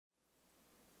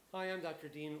Hi, I'm Dr.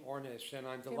 Dean Ornish, and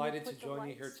I'm delighted to join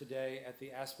you here today at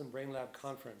the Aspen Brain Lab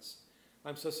conference.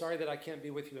 I'm so sorry that I can't be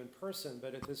with you in person,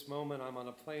 but at this moment I'm on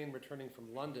a plane returning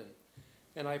from London.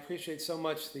 And I appreciate so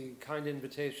much the kind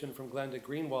invitation from Glenda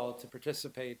Greenwald to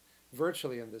participate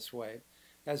virtually in this way,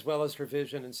 as well as her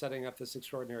vision in setting up this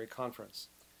extraordinary conference.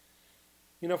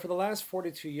 You know, for the last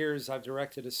 42 years, I've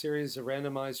directed a series of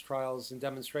randomized trials and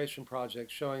demonstration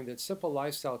projects showing that simple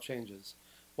lifestyle changes,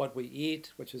 what we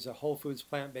eat, which is a whole foods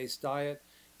plant-based diet,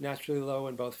 naturally low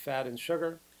in both fat and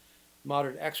sugar,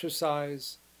 moderate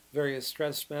exercise, various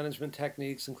stress management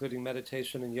techniques, including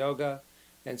meditation and yoga,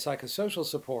 and psychosocial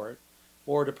support,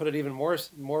 or to put it even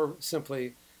more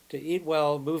simply, to eat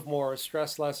well, move more,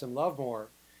 stress less, and love more,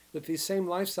 that these same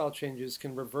lifestyle changes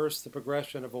can reverse the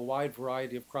progression of a wide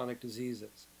variety of chronic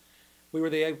diseases. We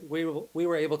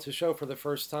were able to show for the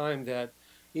first time that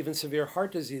even severe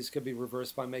heart disease could be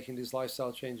reversed by making these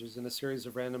lifestyle changes in a series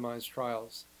of randomized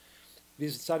trials.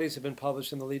 These studies have been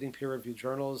published in the leading peer-reviewed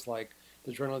journals like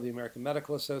the Journal of the American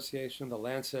Medical Association, the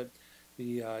Lancet,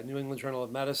 the New England Journal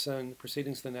of Medicine,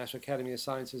 Proceedings of the National Academy of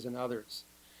Sciences, and others.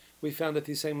 We found that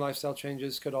these same lifestyle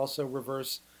changes could also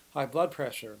reverse high blood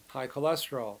pressure, high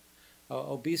cholesterol,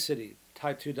 obesity,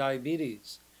 type 2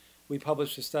 diabetes. We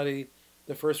published a study,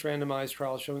 the first randomized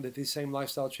trial, showing that these same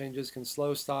lifestyle changes can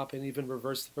slow, stop, and even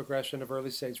reverse the progression of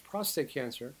early-stage prostate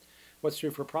cancer. What's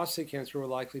true for prostate cancer will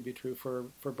likely be true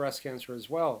for breast cancer as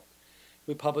well.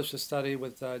 We published a study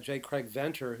with J. Craig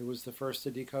Venter, who was the first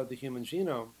to decode the human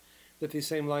genome, that these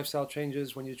same lifestyle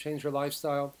changes, when you change your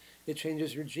lifestyle, it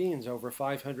changes your genes, over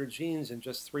 500 genes in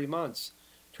just 3 months,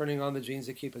 turning on the genes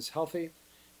that keep us healthy,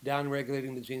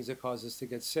 down-regulating the genes that cause us to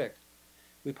get sick.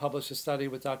 We published a study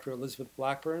with Dr. Elizabeth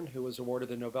Blackburn, who was awarded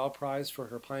the Nobel Prize for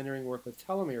her pioneering work with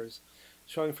telomeres,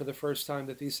 showing for the first time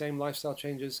that these same lifestyle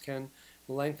changes can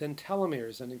lengthen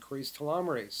telomeres and increase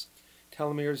telomerase.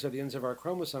 Telomeres are the ends of our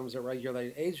chromosomes that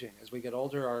regulate aging. As we get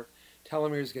older, our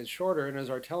telomeres get shorter, and as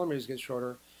our telomeres get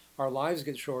shorter, our lives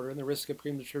get shorter, and the risk of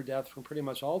premature death from pretty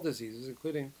much all diseases,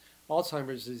 including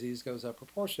Alzheimer's disease, goes up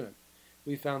proportionate.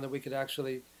 We found that we could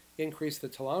actually increase the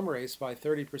telomerase by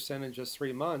 30% in just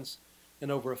 3 months, and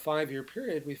over a 5-year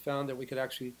period, we found that we could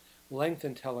actually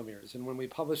lengthen telomeres. And when we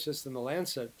published this in the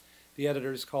Lancet, the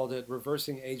editors called it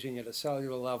reversing aging at a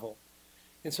cellular level.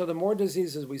 And so the more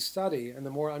diseases we study and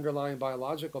the more underlying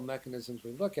biological mechanisms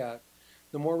we look at,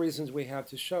 the more reasons we have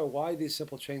to show why these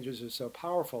simple changes are so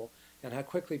powerful and how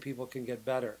quickly people can get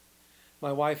better.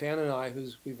 My wife Ann and I,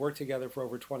 we've worked together for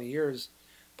over 20 years,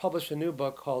 published a new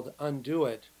book called Undo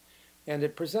It, and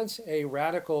it presents a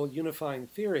radical unifying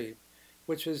theory,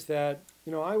 which is that,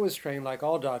 you know, I was trained, like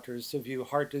all doctors, to view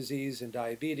heart disease and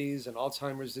diabetes and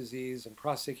Alzheimer's disease and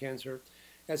prostate cancer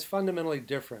as fundamentally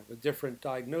different, with different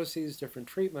diagnoses, different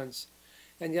treatments,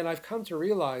 and yet I've come to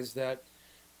realize that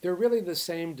they're really the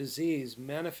same disease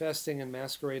manifesting and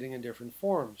masquerading in different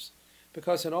forms.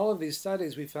 Because in all of these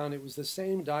studies, we found it was the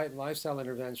same diet and lifestyle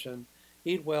intervention,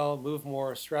 eat well, move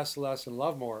more, stress less, and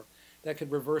love more, that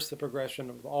could reverse the progression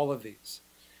of all of these.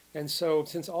 And so,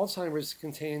 since Alzheimer's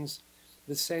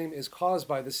is caused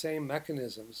by the same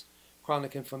mechanisms,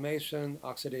 chronic inflammation,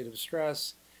 oxidative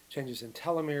stress, changes in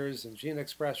telomeres and gene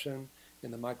expression,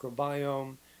 in the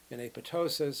microbiome, in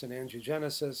apoptosis and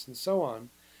angiogenesis, and so on,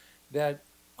 that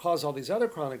cause all these other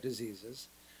chronic diseases,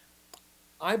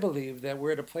 I believe that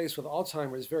we're at a place with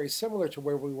Alzheimer's very similar to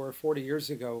where we were 40 years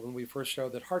ago when we first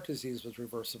showed that heart disease was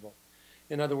reversible.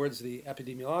 In other words, the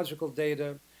epidemiological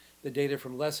data, the data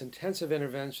from less intensive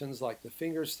interventions like the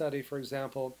finger study, for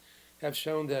example, have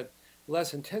shown that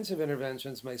less intensive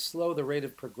interventions may slow the rate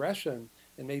of progression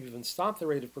and maybe even stop the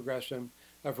rate of progression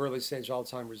of early-stage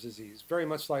Alzheimer's disease. Very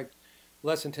much like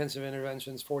less intensive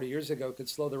interventions 40 years ago could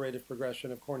slow the rate of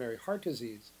progression of coronary heart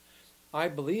disease. I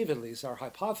believe, at least our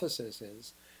hypothesis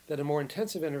is, that a more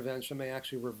intensive intervention may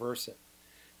actually reverse it.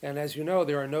 And as you know,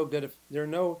 there are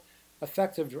no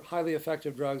highly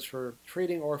effective drugs for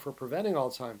treating or for preventing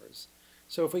Alzheimer's.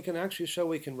 So if we can actually show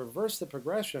we can reverse the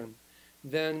progression,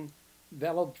 then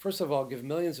that will, first of all, give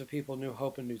millions of people new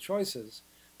hope and new choices,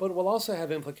 but it will also have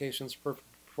implications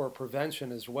for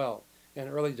prevention as well and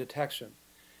early detection.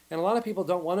 And a lot of people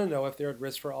don't want to know if they're at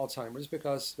risk for Alzheimer's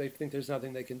because they think there's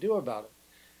nothing they can do about it.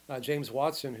 James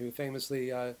Watson, who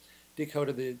famously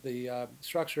decoded the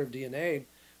structure of DNA,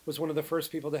 was one of the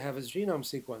first people to have his genome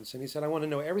sequenced. And he said, I want to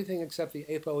know everything except the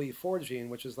ApoE4 gene,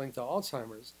 which is linked to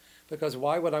Alzheimer's, because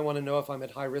why would I want to know if I'm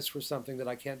at high risk for something that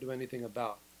I can't do anything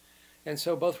about? And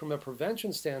so both from a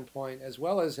prevention standpoint as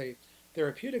well as a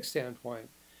therapeutic standpoint,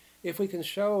 if we can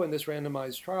show in this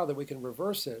randomized trial that we can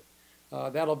reverse it,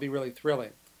 that'll be really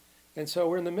thrilling. And so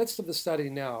we're in the midst of the study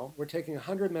now. We're taking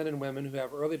 100 men and women who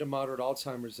have early to moderate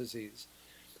Alzheimer's disease,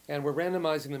 and we're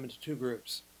randomizing them into 2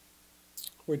 groups.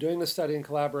 We're doing the study in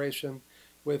collaboration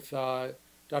with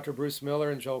Dr. Bruce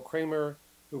Miller and Joel Kramer,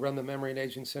 who run the Memory and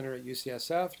Aging Center at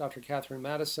UCSF, Dr. Catherine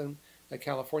Madison at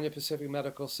California Pacific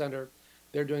Medical Center.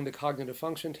 They're doing the cognitive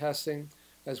function testing,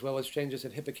 as well as changes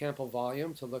in hippocampal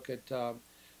volume to look at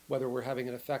whether we're having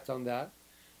an effect on that.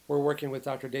 We're working with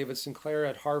Dr. David Sinclair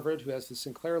at Harvard, who has the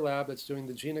Sinclair lab that's doing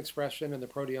the gene expression and the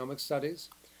proteomic studies.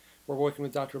 We're working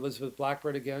with Dr. Elizabeth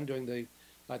Blackbird again, doing the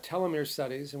telomere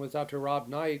studies, and with Dr. Rob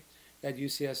Knight at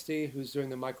UCSD, who's doing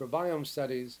the microbiome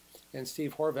studies, and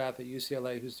Steve Horvath at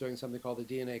UCLA, who's doing something called the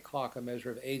DNA clock, a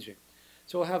measure of aging.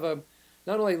 So we'll have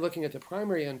not only looking at the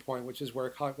primary endpoint, which is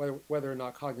whether or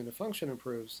not cognitive function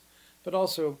improves, but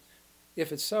also,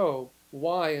 if it's so,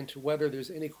 why, and to whether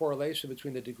there's any correlation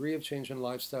between the degree of change in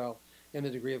lifestyle and the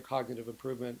degree of cognitive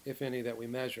improvement, if any, that we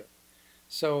measure.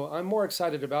 So I'm more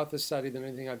excited about this study than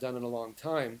anything I've done in a long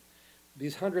time.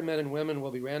 These 100 men and women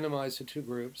will be randomized to 2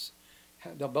 groups.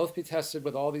 They'll both be tested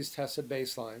with all these tests at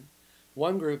baseline.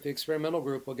 One group, the experimental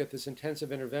group, will get this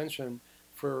intensive intervention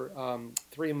for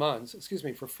 4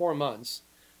 months.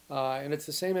 And it's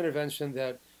the same intervention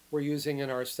that we're using in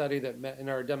our study, in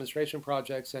our demonstration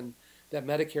projects, and that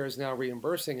Medicare is now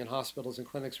reimbursing in hospitals and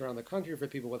clinics around the country for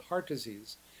people with heart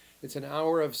disease. It's an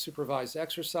hour of supervised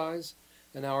exercise,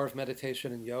 an hour of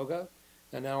meditation and yoga,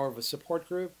 an hour of a support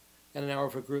group, and an hour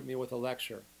of a group meal with a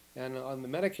lecture. And on the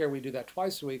Medicare, we do that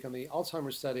twice a week. On the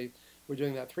Alzheimer's study, we're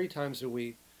doing that 3 times a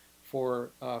week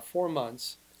for 4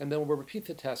 months, and then we'll repeat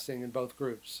the testing in both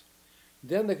groups.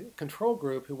 Then the control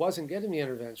group, who wasn't getting the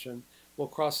intervention, will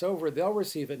cross over. They'll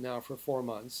receive it now for 4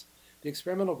 months. The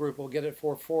experimental group will get it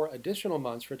for 4 additional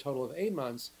months for a total of 8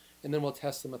 months, and then we'll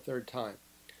test them a 3rd time.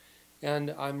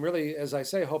 And I'm really, as I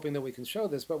say, hoping that we can show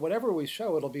this, but whatever we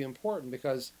show, it'll be important,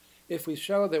 because if we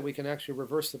show that we can actually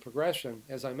reverse the progression,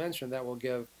 as I mentioned, that will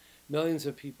give millions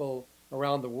of people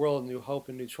around the world new hope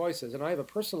and new choices. And I have a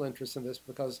personal interest in this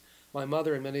because my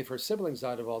mother and many of her siblings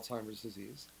died of Alzheimer's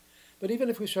disease. But even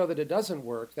if we show that it doesn't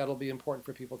work, that'll be important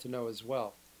for people to know as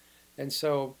well. And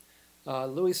so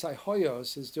Luis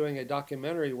Hoyos is doing a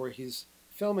documentary where he's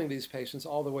filming these patients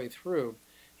all the way through.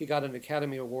 He got an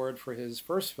Academy Award for his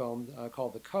first film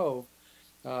called The Cove.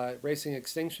 Racing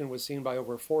Extinction was seen by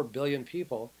over 4 billion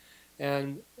people.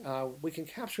 And we can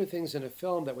capture things in a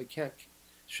film that we can't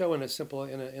show in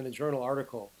a journal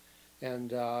article.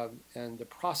 And the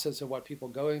process of what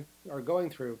people are going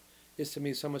through is, to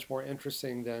me, so much more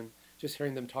interesting than just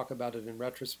hearing them talk about it in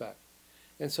retrospect.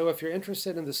 And so if you're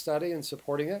interested in the study and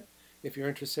supporting it, if you're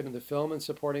interested in the film and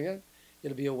supporting it,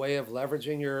 it'll be a way of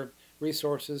leveraging your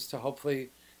resources to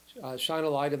hopefully shine a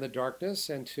light in the darkness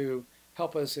and to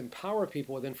help us empower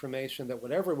people with information that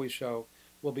whatever we show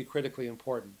will be critically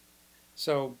important.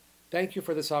 So thank you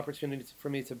for this opportunity for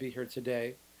me to be here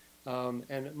today.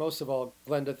 And most of all,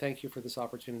 Glenda, thank you for this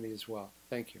opportunity as well.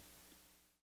 Thank you.